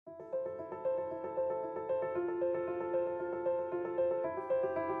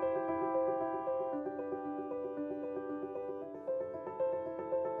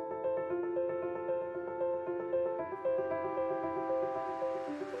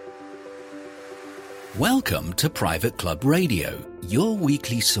Welcome to Private Club Radio, your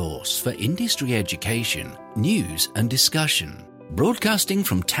weekly source for industry education, news and discussion. Broadcasting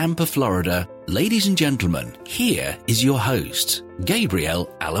from Tampa, Florida, ladies and gentlemen, here is your host, Gabriel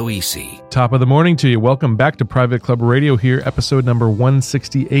Aloisi. Top of the morning to you. Welcome back to Private Club Radio here, episode number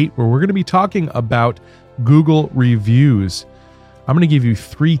 168, where we're going to be talking about Google reviews. I'm going to give you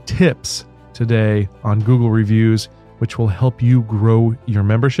 3 tips today on Google reviews, which will help you grow your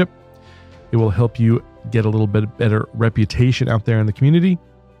membership. It will help you get a little bit better reputation out there in the community,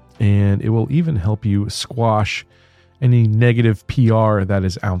 and it will even help you squash any negative PR that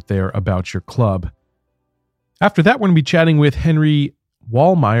is out there about your club. After that, we're going to be chatting with Henry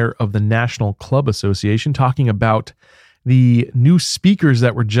Wallmeyer of the National Club Association, talking about the new speakers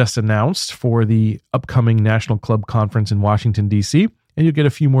that were just announced for the upcoming National Club Conference in Washington, D.C., and you'll get a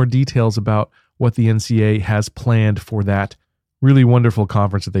few more details about what the NCA has planned for that really wonderful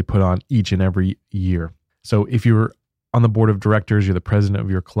conference that they put on each and every year. So if you're on the board of directors, you're the president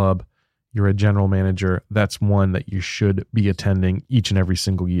of your club, you're a general manager, that's one that you should be attending each and every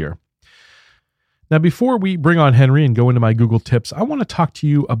single year. Now, before we bring on Henry and go into my Google tips, I want to talk to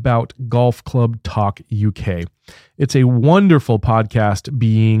you about Golf Club Talk UK. It's a wonderful podcast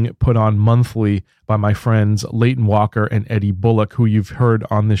being put on monthly by my friends Leighton Walker and Eddie Bullock, who you've heard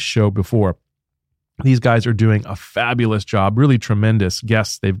on this show before. These guys are doing a fabulous job, really tremendous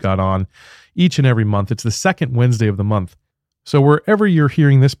guests they've got on each and every month. It's the second Wednesday of the month. So wherever you're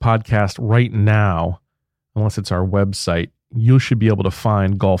hearing this podcast right now, unless it's our website, you should be able to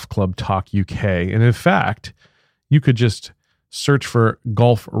find Golf Club Talk UK. And in fact, you could just search for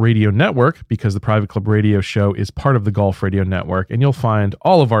Golf Radio Network, because the Private Club Radio show is part of the Golf Radio Network, and you'll find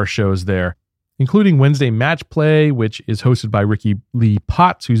all of our shows there, including Wednesday Match Play, which is hosted by Ricky Lee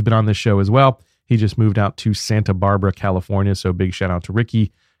Potts, who's been on this show as well. He just moved out to Santa Barbara, California, so big shout out to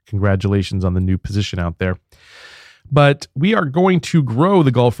Ricky. Congratulations on the new position out there. But we are going to grow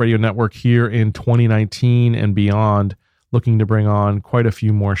the Golf Radio Network here in 2019 and beyond, looking to bring on quite a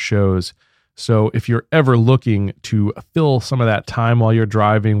few more shows. So if you're ever looking to fill some of that time while you're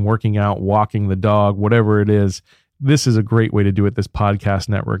driving, working out, walking the dog, whatever it is, this is a great way to do it, this podcast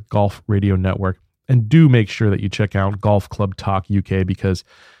network, Golf Radio Network. And do make sure that you check out Golf Club Talk UK, because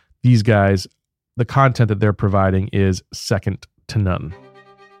these guys, the content that they're providing is second to none.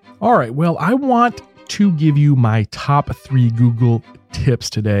 All right, well, I want to give you my top 3 Google tips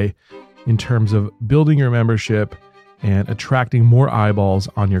today in terms of building your membership and attracting more eyeballs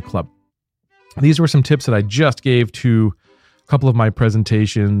on your club. These were some tips that I just gave to a couple of my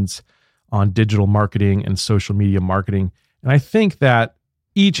presentations on digital marketing and social media marketing. And I think that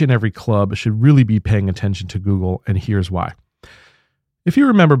each and every club should really be paying attention to Google, and here's why. If you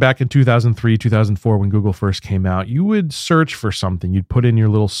remember back in 2003, 2004, when Google first came out, you would search for something. You'd put in your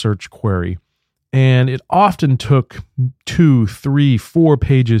little search query, and it often took 2, 3, 4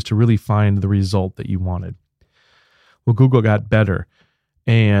 pages to really find the result that you wanted. Well, Google got better,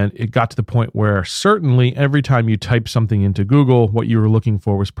 and it got to the point where certainly every time you type something into Google, what you were looking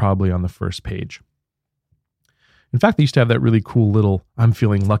for was probably on the first page. In fact, they used to have that really cool little I'm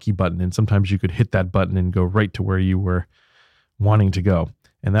feeling lucky button, and sometimes you could hit that button and go right to where you were wanting to go.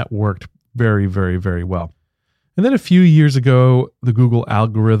 And that worked very, very, very well. And then a few years ago, the Google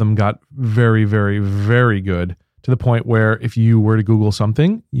algorithm got very, very, very good, to the point where if you were to Google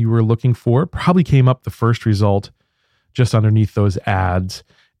something you were looking for, probably came up the first result just underneath those ads.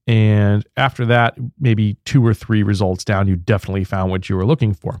 And after that, maybe 2 or 3 results down, you definitely found what you were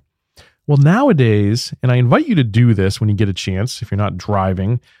looking for. Well, nowadays, and I invite you to do this when you get a chance, if you're not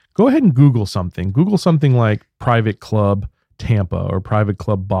driving, go ahead and Google something. Google something like Private Club Tampa or Private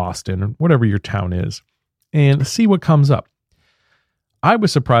Club Boston or whatever your town is, and see what comes up. I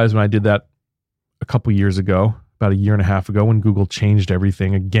was surprised when I did that a couple years ago, about a year and a half ago, when Google changed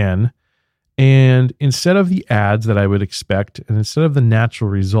everything again. And instead of the ads that I would expect, and instead of the natural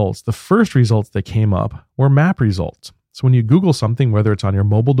results, the first results that came up were map results. So when you Google something, whether it's on your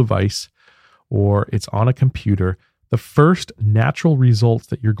mobile device or it's on a computer, the first natural results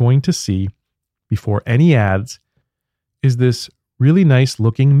that you're going to see before any ads is this really nice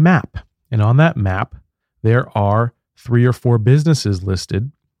looking map. And on that map, there are 3 or 4 businesses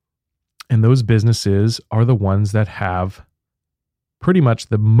listed. And those businesses are the ones that have pretty much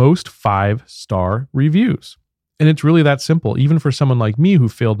the most 5-star reviews. And it's really that simple. Even for someone like me who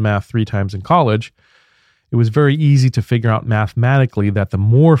failed math 3 times in college, it was very easy to figure out mathematically that the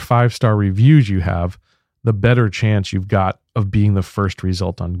more 5-star reviews you have, the better chance you've got of being the first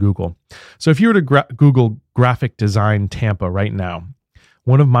result on Google. So if you were to Google graphic design Tampa right now,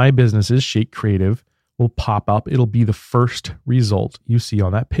 one of my businesses, Shake Creative, will pop up. It'll be the first result you see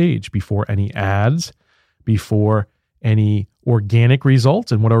on that page before any ads, before any organic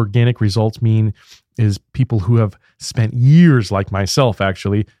results. And what organic results mean is people who have spent years, like myself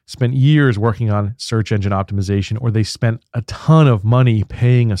actually, spent years working on search engine optimization, or they spent a ton of money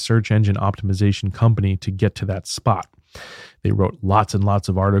paying a search engine optimization company to get to that spot. They wrote lots and lots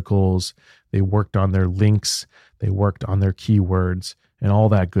of articles. They worked on their links. They worked on their keywords and all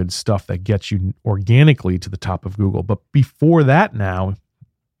that good stuff that gets you organically to the top of Google. But before that now,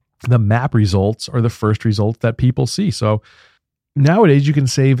 the map results are the first results that people see. So nowadays you can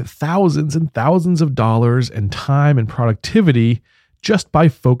save thousands and thousands of dollars and time and productivity just by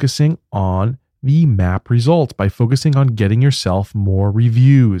focusing on the map results, by focusing on getting yourself more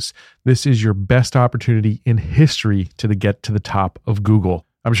reviews. This is your best opportunity in history to get to the top of Google.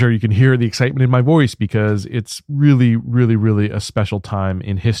 I'm sure you can hear the excitement in my voice because it's really, really, really a special time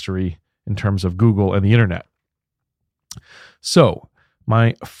in history in terms of Google and the internet. So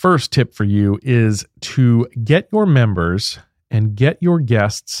my first tip for you is to get your members and get your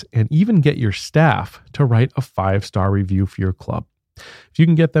guests and even get your staff to write a 5-star review for your club. If you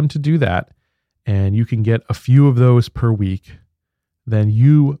can get them to do that, and you can get a few of those per week, then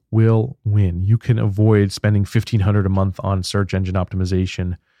you will win. You can avoid spending $1,500 a month on search engine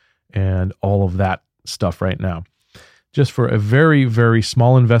optimization and all of that stuff right now. Just for a very, very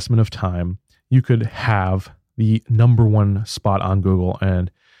small investment of time, you could have the number one spot on Google. And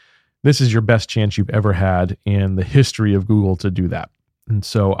this is your best chance you've ever had in the history of Google to do that. And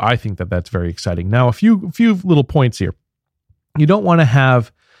so I think that that's very exciting. Now, a few little points here. You don't want to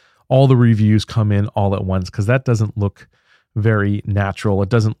have all the reviews come in all at once because that doesn't look very natural. It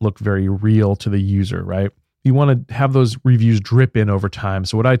doesn't look very real to the user, right? You want to have those reviews drip in over time.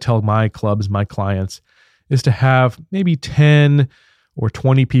 So what I tell my clubs, my clients, is to have maybe 10 or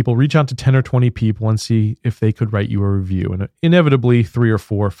 20 people, reach out to 10 or 20 people and see if they could write you a review. And inevitably 3 or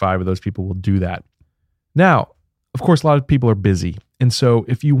 4 or 5 of those people will do that. Now, of course, a lot of people are busy. And so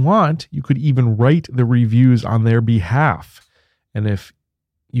if you want, you could even write the reviews on their behalf. And if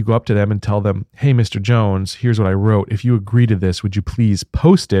you go up to them and tell them, hey, Mr. Jones, here's what I wrote. If you agree to this, would you please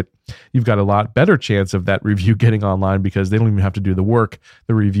post it? You've got a lot better chance of that review getting online because they don't even have to do the work.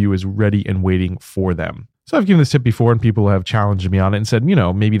 The review is ready and waiting for them. So I've given this tip before and people have challenged me on it and said,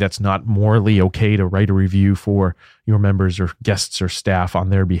 maybe that's not morally okay to write a review for your members or guests or staff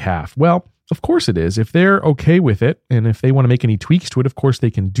on their behalf. Well, of course it is. If they're okay with it and if they want to make any tweaks to it, of course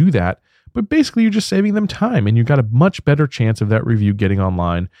they can do that. But basically, you're just saving them time and you've got a much better chance of that review getting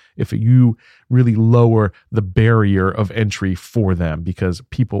online if you really lower the barrier of entry for them because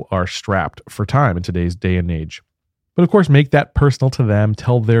people are strapped for time in today's day and age. But of course, make that personal to them.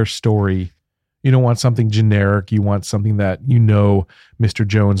 Tell their story. You don't want something generic. You want something that Mr.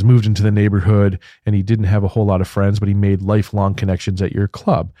 Jones moved into the neighborhood and he didn't have a whole lot of friends, but he made lifelong connections at your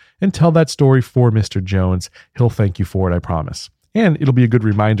club. And tell that story for Mr. Jones. He'll thank you for it, I promise. And it'll be a good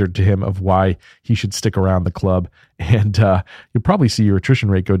reminder to him of why he should stick around the club. And you'll probably see your attrition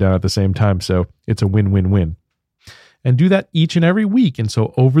rate go down at the same time. So it's a win-win-win. And do that each and every week. And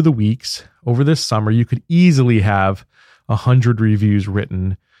so over the weeks, over this summer, you could easily have 100 reviews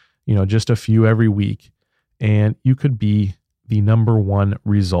written, just a few every week. And you could be the number one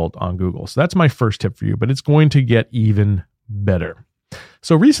result on Google. So that's my first tip for you, but it's going to get even better.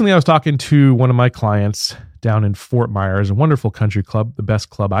 So recently I was talking to one of my clients down in Fort Myers, a wonderful country club, the best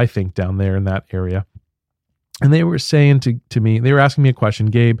club I think down there in that area. And they were saying to me, they were asking me a question,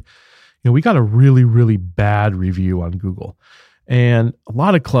 Gabe, we got a really, really bad review on Google. And a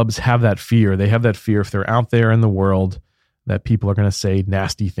lot of clubs have that fear. They have that fear if they're out there in the world that people are going to say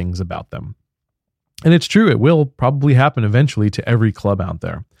nasty things about them. And it's true. It will probably happen eventually to every club out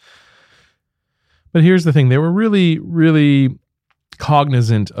there. But here's the thing. They were really, really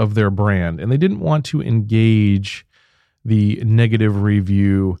cognizant of their brand and they didn't want to engage the negative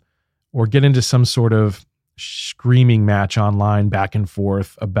review or get into some sort of screaming match online back and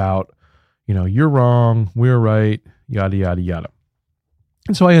forth about, you're wrong, we're right, yada, yada, yada.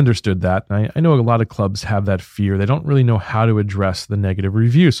 And so I understood that. I know a lot of clubs have that fear. They don't really know how to address the negative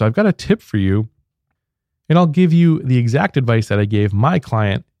review. So I've got a tip for you and I'll give you the exact advice that I gave my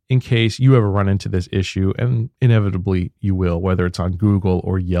client in case you ever run into this issue, and inevitably you will, whether it's on Google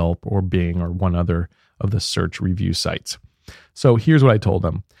or Yelp or Bing or one other of the search review sites. So here's what I told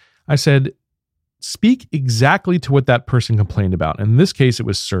them. I said, speak exactly to what that person complained about. In this case, it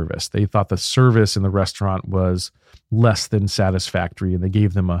was service. They thought the service in the restaurant was less than satisfactory, and they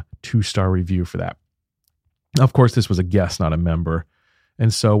gave them a 2-star review for that. Of course, this was a guest, not a member.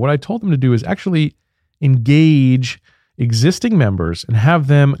 And so what I told them to do is actually engage existing members and have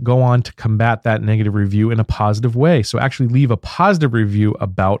them go on to combat that negative review in a positive way. So actually leave a positive review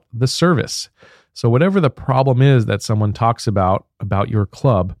about the service. So whatever the problem is that someone talks about your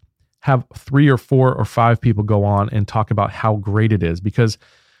club, have 3 or 4 or 5 people go on and talk about how great it is, because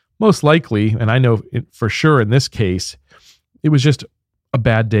most likely, and I know for sure in this case, it was just a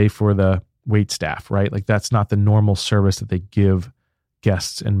bad day for the wait staff, right? Like that's not the normal service that they give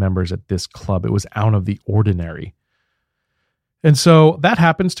guests and members at this club. It was out of the ordinary. And so that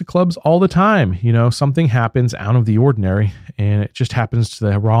happens to clubs all the time. Something happens out of the ordinary, and it just happens to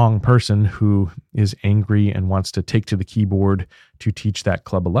the wrong person who is angry and wants to take to the keyboard to teach that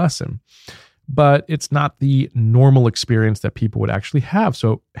club a lesson. But it's not the normal experience that people would actually have.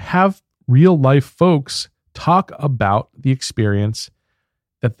 So have real life folks talk about the experience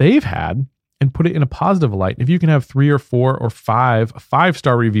that they've had and put it in a positive light. If you can have 3 or 4 or 5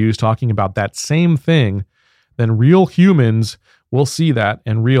 5-star reviews talking about that same thing, then real humans will see that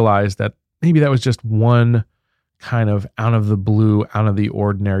and realize that maybe that was just one kind of out of the blue, out of the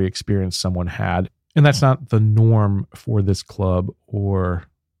ordinary experience someone had. And that's not the norm for this club or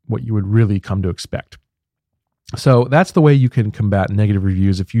what you would really come to expect. So that's the way you can combat negative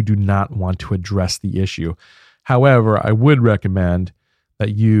reviews if you do not want to address the issue. However, I would recommend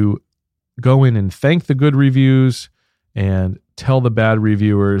that you go in and thank the good reviews and tell the bad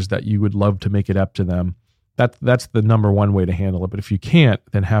reviewers that you would love to make it up to them. That's the number one way to handle it. But if you can't,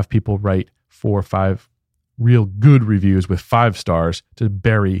 then have people write 4 or 5 real good reviews with 5 stars to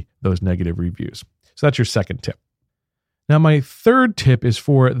bury those negative reviews. So that's your second tip. Now, my third tip is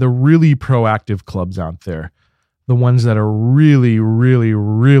for the really proactive clubs out there, the ones that are really, really,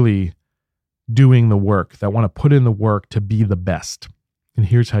 really doing the work, that want to put in the work to be the best. And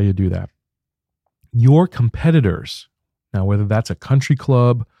here's how you do that. Your competitors, now whether that's a country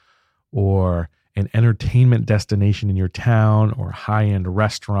club or an entertainment destination in your town or high-end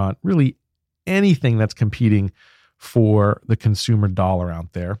restaurant, really anything that's competing for the consumer dollar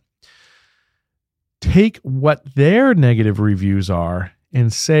out there, take what their negative reviews are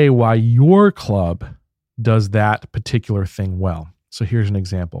and say why your club does that particular thing well. So here's an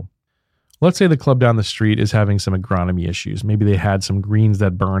example. Let's say the club down the street is having some agronomy issues. Maybe they had some greens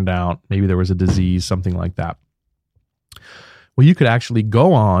that burned out. Maybe there was a disease, something like that. Well, you could actually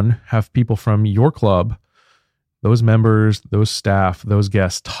go on, have people from your club, those members, those staff, those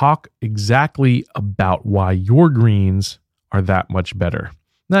guests, talk exactly about why your greens are that much better.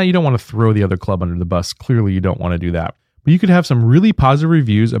 Now, you don't want to throw the other club under the bus. Clearly, you don't want to do that. But you could have some really positive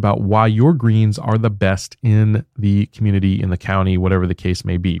reviews about why your greens are the best in the community, in the county, whatever the case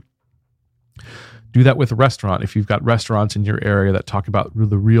may be. Do that with a restaurant. If you've got restaurants in your area that talk about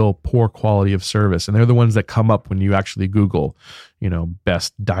the real poor quality of service, and they're the ones that come up when you actually Google,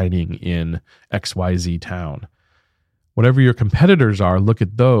 best dining in XYZ town. Whatever your competitors are, look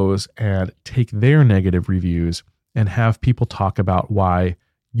at those and take their negative reviews and have people talk about why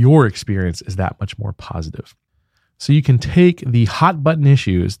your experience is that much more positive. So you can take the hot button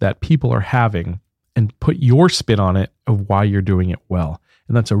issues that people are having and put your spin on it of why you're doing it well.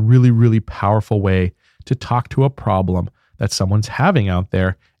 And that's a really, really powerful way to talk to a problem that someone's having out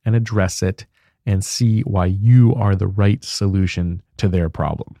there and address it and see why you are the right solution to their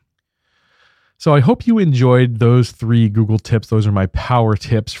problem. So I hope you enjoyed those 3 Google tips. Those are my power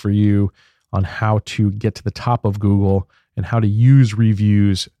tips for you on how to get to the top of Google and how to use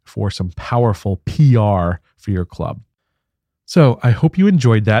reviews for some powerful PR for your club. So I hope you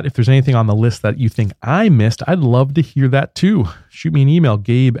enjoyed that. If there's anything on the list that you think I missed, I'd love to hear that too. Shoot me an email,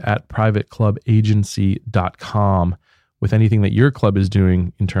 gabe@privateclubagency.com, with anything that your club is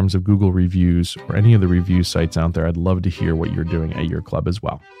doing in terms of Google reviews or any of the review sites out there. I'd love to hear what you're doing at your club as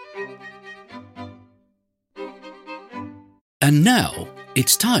well. And now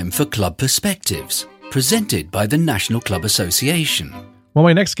it's time for Club Perspectives, presented by the National Club Association. Well,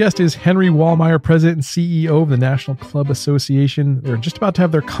 my next guest is Henry Wallmeyer, President and CEO of the National Club Association. They're just about to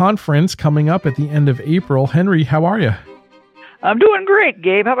have their conference coming up at the end of April. Henry, how are you? I'm doing great,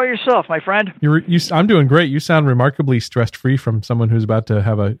 Gabe. How about yourself, my friend? I'm doing great. You sound remarkably stress-free from someone who's about to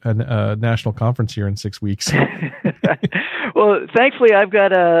have a national conference here in 6 weeks. Well, thankfully, I've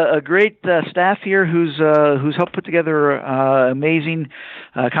got a great staff here who's helped put together an amazing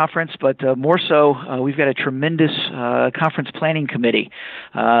conference, but more so, we've got a tremendous conference planning committee.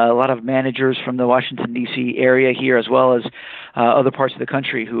 A lot of managers from the Washington, D.C. area here, as well as other parts of the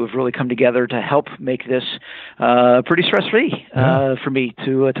country, who have really come together to help make this pretty stress-free for me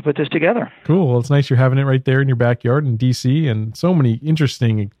to put this together. Cool. Well, it's nice you're having it right there in your backyard in D.C. and so many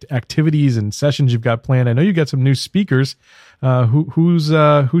interesting activities and sessions you've got planned. I know you got some new speakers.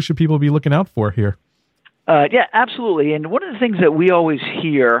 Who should people be looking out for here? Yeah, absolutely. And one of the things that we always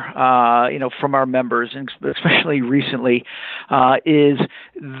hear, from our members, and especially recently, is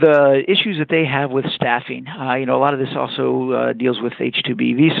the issues that they have with staffing. A lot of this also deals with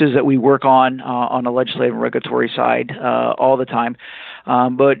H-2B visas that we work on the legislative and regulatory side all the time.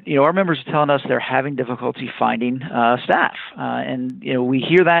 But our members are telling us they're having difficulty finding staff, and we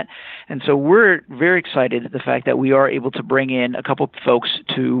hear that, and so we're very excited at the fact that we are able to bring in a couple of folks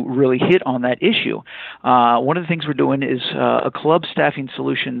to really hit on that issue. One of the things we're doing is a club staffing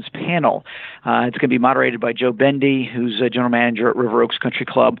solutions panel. It's going to be moderated by Joe Bendy, who's a general manager at River Oaks Country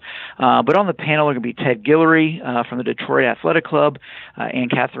Club. But on the panel are going to be Ted Guillory from the Detroit Athletic Club, Ann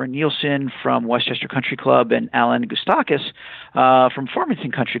Catherine Nielsen from Westchester Country Club, and Alan Gustakis from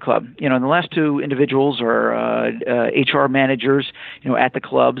Farmington Country Club. And the last two individuals are HR managers, at the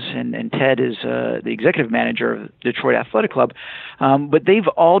clubs, and Ted is the executive manager of Detroit Athletic Club. But they've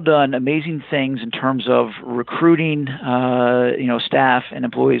all done amazing things in terms of recruiting, staff and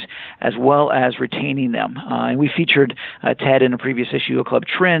employees, as well as retaining them. And we featured Ted in a previous issue of Club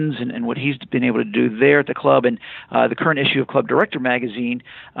Trends and what he's been able to do there at the club. And the current issue of Club Director magazine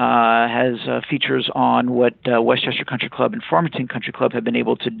has features on what Westchester Country Club and Farmington Country Club have been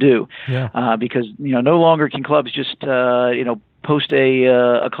able to do. Yeah. Because no longer can clubs just post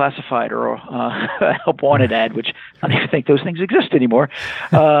a classified or a help wanted ad, which I don't even think those things exist anymore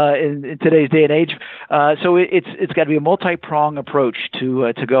in today's day and age. So it's got to be a multi-prong approach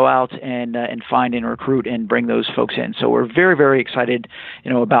to go out and find and recruit and bring those folks in. So we're very, very excited,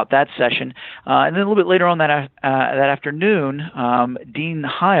 about that session. And then a little bit later on that afternoon, Dean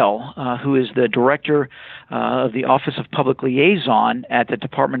Heil, who is the director of the Office of Public Liaison at the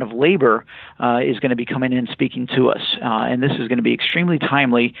Department of Labor, is going to be coming in and speaking to us. And this is going to be extremely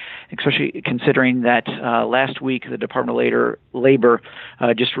timely, especially considering that last week the Department of Labor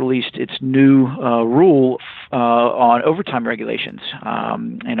just released its new rule on overtime regulations.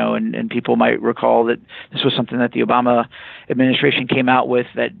 And people might recall that this was something that the Obama administration came out with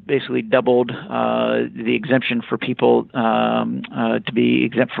that basically doubled the exemption for people to be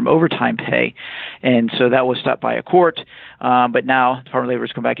exempt from overtime pay. And so that was stopped by a court. But now the Department of Labor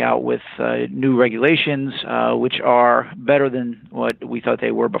has come back out with new regulations, which are better than what we thought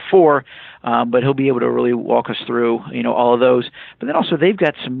they were before. But he'll be able to really walk us through, all of those. But then also they've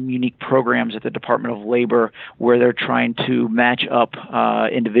got some unique programs at the Department of Labor where they're trying to match up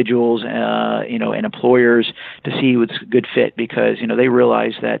individuals, and employers to see what's a good fit, because they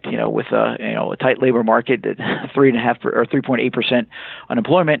realize that with a tight labor market, that 3.5 or 3.8%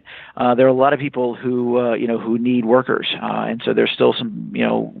 unemployment, there are a lot of people who need workers, and so there's still some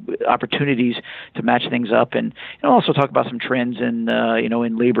opportunities to match things up, and also talk about some trends in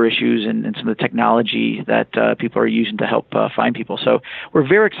labor issues and some of the technology that people are using to help find people. So we're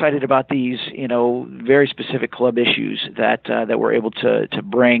very excited about these very specific club issues that we're able to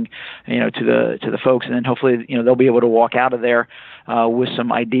bring to the folks, and then hopefully they'll be able to walk out of there with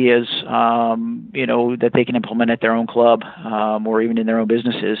some ideas that they can implement at their own club or even in their own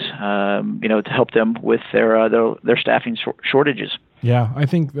businesses to help them with their staffing shortages. Yeah, I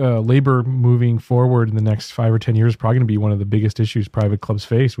think labor moving forward in the next 5 or 10 years is probably going to be one of the biggest issues private clubs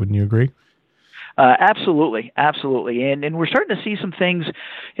face. Wouldn't you agree? Absolutely. And we're starting to see some things,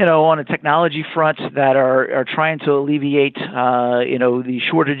 on a technology front that are trying to alleviate, the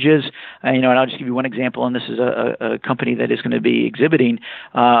shortages. And I'll just give you one example, and this is a company that is going to be exhibiting,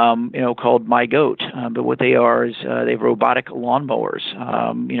 called MyGoat. But what they are is they have robotic lawnmowers.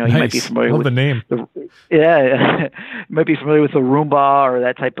 Nice. You might be familiar with the name. You might be familiar with the Roomba or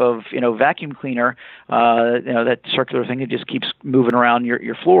that type of, vacuum cleaner, that circular thing that just keeps moving around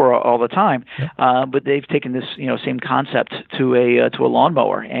your floor all the time. Yeah. But they've taken this, same concept to a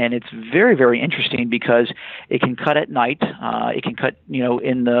lawnmower, and it's very, very interesting because it can cut at night. It can cut,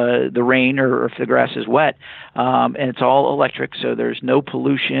 in the rain or if the grass is wet, and it's all electric, so there's no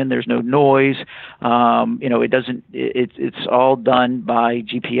pollution, there's no noise. It doesn't. It's all done by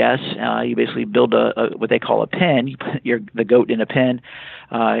GPS. You basically build what they call a pen. You put the goat in a pen.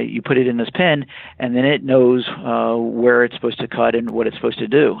 You put it in this pen, and then it knows where it's supposed to cut and what it's supposed to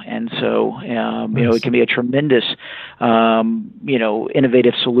do. And so, nice. It can be a tremendous,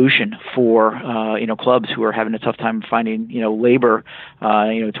 innovative solution for, clubs who are having a tough time finding, labor,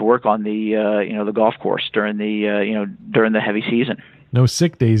 to work on the golf course during the heavy season. No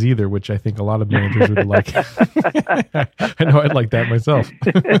sick days either, which I think a lot of managers would like. I know I'd like that myself.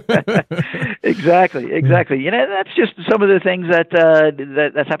 Exactly. That's just some of the things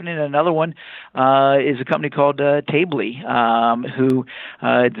that's happening. Another one is a company called Tably, who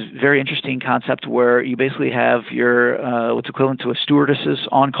it's a very interesting concept where you basically have your what's equivalent to a stewardess's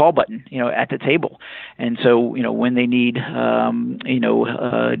on-call button, at the table, and so when they need the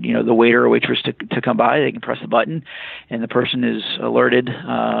waiter or waitress to come by, they can press the button, and the person is alerted,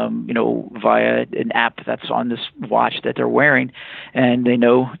 via an app that's on this watch that they're wearing, and they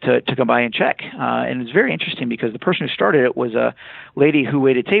know to come by and check. And it's very interesting because the person who started it was a lady who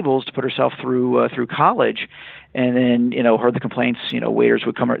waited tables to put herself through college. And then, heard the complaints, waiters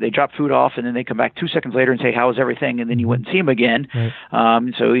would come, they drop food off, and then they come back 2 seconds later and say, how is everything? And then you wouldn't see them again. Right.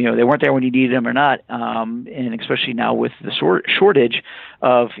 So, they weren't there when you needed them or not. And especially now with the shortage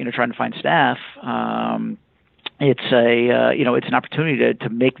of, trying to find staff, it's it's an opportunity to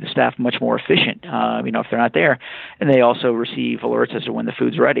make the staff much more efficient, if they're not there. And they also receive alerts as to when the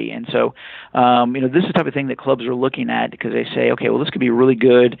food's ready. And so, this is the type of thing that clubs are looking at because they say, okay, well, this could be really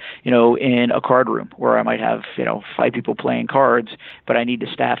good, in a card room where I might have, 5 people playing cards, but I need to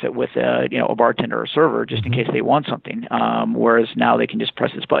staff it with a bartender or a server just in case they want something. Whereas now they can just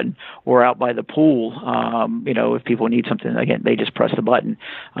press this button, or out by the pool, if people need something, again, they just press the button,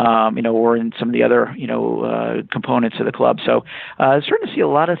 or in some of the other, components of the club. So starting to see a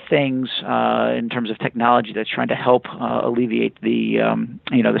lot of things in terms of technology that's trying to help alleviate the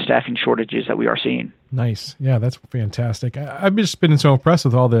the staffing shortages that we are seeing. Nice. Yeah, that's fantastic. I've just been so impressed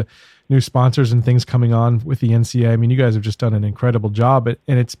with all the new sponsors and things coming on with the NCA. I mean, you guys have just done an incredible job,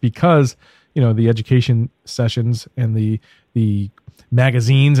 and it's because the education sessions and the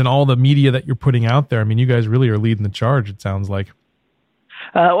magazines and all the media that you're putting out there. I mean, you guys really are leading the charge, it sounds like.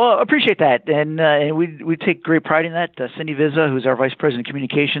 Well, appreciate that, and we take great pride in that. Cindy Vizza, who's our Vice President of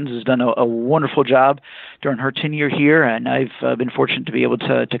Communications, has done a wonderful job during her tenure here, and I've been fortunate to be able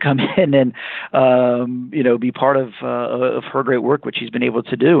to come in and be part of her great work, which she's been able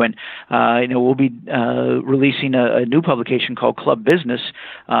to do. And we'll be releasing a new publication called Club Business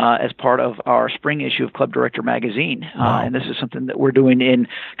as part of our spring issue of Club Director Magazine. Wow. And this is something that we're doing in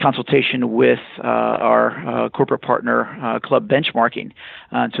consultation with our corporate partner, Club Benchmarking.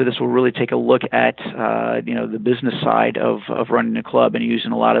 So this will really take a look at the business side of running a club and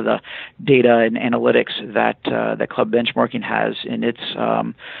using a lot of the data and analytics that Club Benchmarking has in its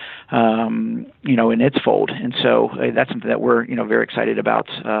in its fold. And so that's something that we're very excited about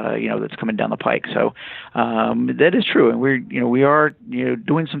that's coming down the pike. So that is true, and we are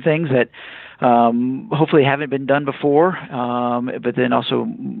doing some things that hopefully haven't been done before, but then also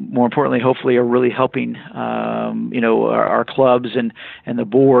more importantly, hopefully are really helping our clubs and the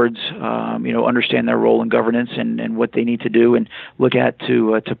boards understand their role in governance and what they need to do and look at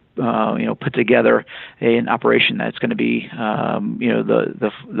to put together an operation that's going to be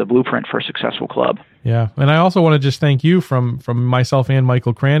the blueprint for a successful club. Yeah, and I also want to just thank you from myself and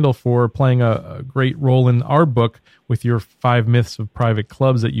Michael Crandall for playing a great role in our book with your 5 myths of private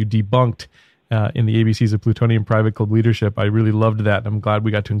clubs that you debunked in the ABCs of Plutonian Private Club Leadership. I really loved that, and I'm glad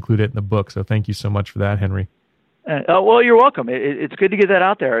we got to include it in the book. So thank you so much for that, Henry. Well, you're welcome. It's good to get that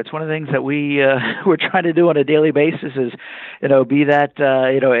out there. It's one of the things that we're trying to do on a daily basis is, be that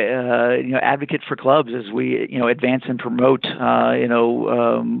advocate for clubs as we advance and promote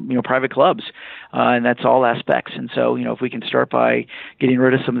private clubs, and that's all aspects. And so if we can start by getting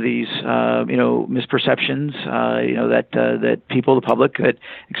rid of some of these misperceptions that people, the public,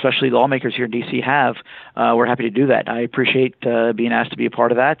 especially lawmakers here in DC have, we're happy to do that. I appreciate being asked to be a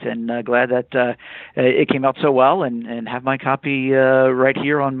part of that, and glad that it came out so well. And have my copy right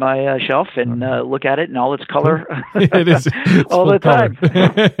here on my shelf and look at it in all its color. It is all the time.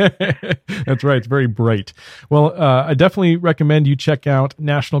 That's right. It's very bright. Well, I definitely recommend you check out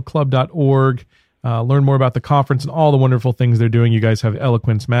nationalclub.org. Learn more about the conference and all the wonderful things they're doing. You guys have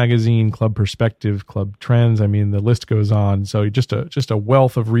Eloquence Magazine, Club Perspective, Club Trends. I mean, the list goes on. So just a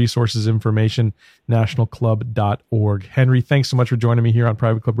wealth of resources, information, nationalclub.org. Henry, thanks so much for joining me here on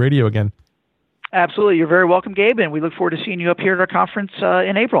Private Club Radio again. Absolutely. You're very welcome, Gabe, and we look forward to seeing you up here at our conference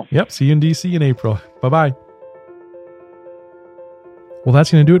in April. Yep. See you in DC in April. Bye-bye. Well,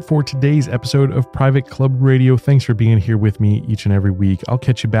 that's going to do it for today's episode of Private Club Radio. Thanks for being here with me each and every week. I'll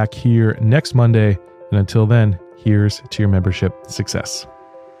catch you back here next Monday. And until then, here's to your membership success.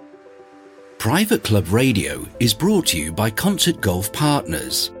 Private Club Radio is brought to you by Concert Golf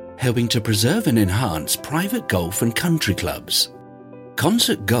Partners, helping to preserve and enhance private golf and country clubs.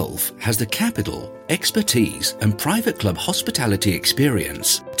 Concert Golf has the capital, expertise, and private club hospitality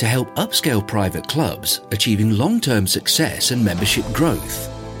experience to help upscale private clubs achieving long-term success and membership growth.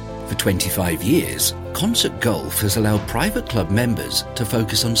 For 25 years, Concert Golf has allowed private club members to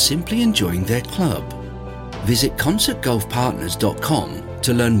focus on simply enjoying their club. Visit concertgolfpartners.com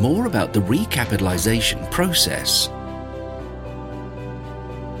to learn more about the recapitalization process.